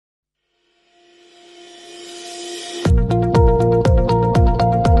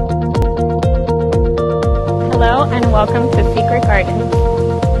and welcome to Secret Gardens.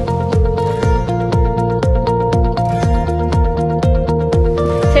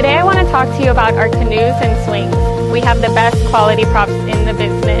 Today I want to talk to you about our canoes and swings. We have the best quality props in the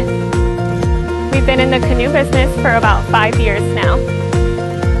business. We've been in the canoe business for about 5 years now.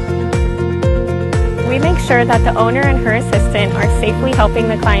 We make sure that the owner and her assistant are safely helping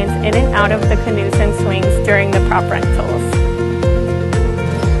the clients in and out of the canoes and swings during the prop rentals.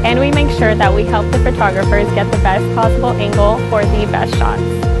 And we make sure that we help the photographers get the best possible angle for the best shots.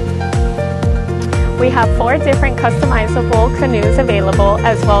 We have 4 different customizable canoes available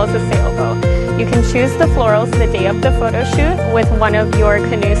as well as a sailboat. You can choose the florals the day of the photo shoot with one of your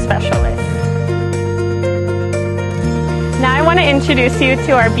canoe specialists. Now I want to introduce you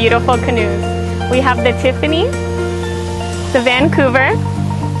to our beautiful canoes. We have the Tiffany, the Vancouver,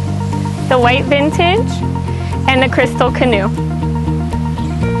 the White Vintage, and the Crystal Canoe.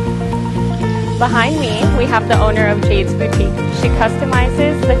 Behind me, we have the owner of Jade's Boutique. She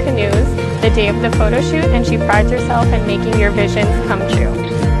customizes the canoes the day of the photo shoot, and she prides herself in making your visions come true.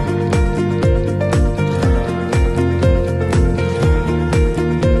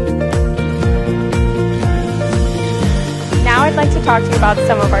 Now I'd like to talk to you about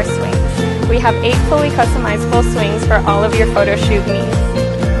some of our swings. We have 8 fully customizable swings for all of your photo shoot needs.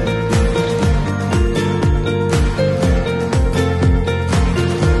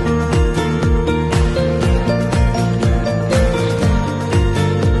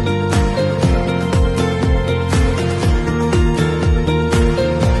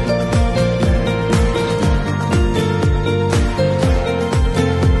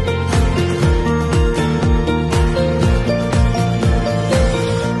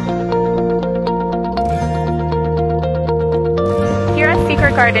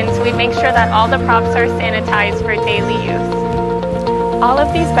 Gardens, we make sure that all the props are sanitized for daily use. All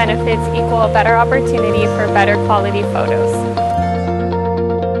of these benefits equal a better opportunity for better quality photos.